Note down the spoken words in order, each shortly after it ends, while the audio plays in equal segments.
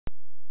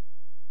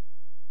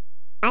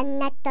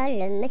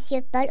Anatole,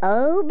 Monsieur Paul,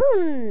 oh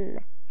boum!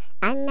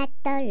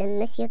 Anatole,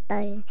 Monsieur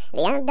Paul,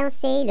 viens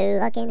danser le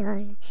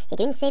rock'n'roll. Si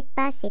tu ne sais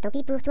pas, c'est tant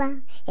pis pour toi,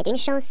 c'est une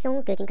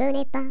chanson que tu ne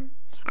connais pas.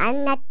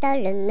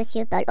 Anatole,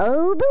 Monsieur Paul,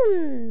 oh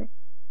boum!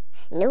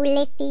 Nous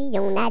les filles,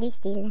 on a du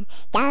style,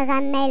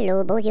 caramel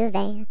aux beaux yeux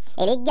verts.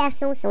 Et les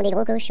garçons sont des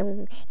gros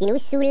cochons, qui nous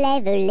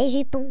soulèvent les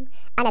jupons.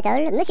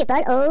 Anatole, Monsieur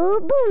Paul, oh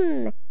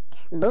boum!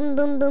 Boum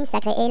boum boum,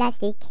 sacré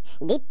élastique,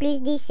 10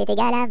 plus 10 c'est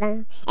égal à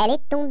 20. Elle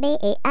est tombée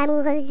et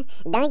amoureuse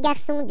d'un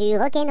garçon du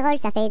rock'n'roll.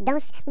 Ça fait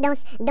danse,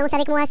 danse, danse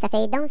avec moi. Ça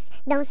fait danse,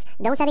 danse,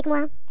 danse avec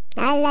moi.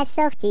 À la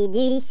sortie du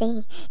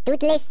lycée,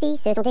 toutes les filles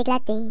se sont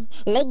éclatées.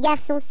 Les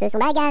garçons se sont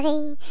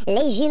bagarrés,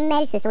 les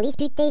jumelles se sont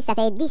disputées. Ça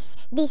fait 10,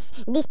 10,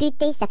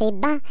 disputés, ça fait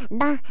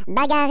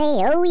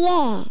bagarré, oh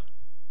yeah!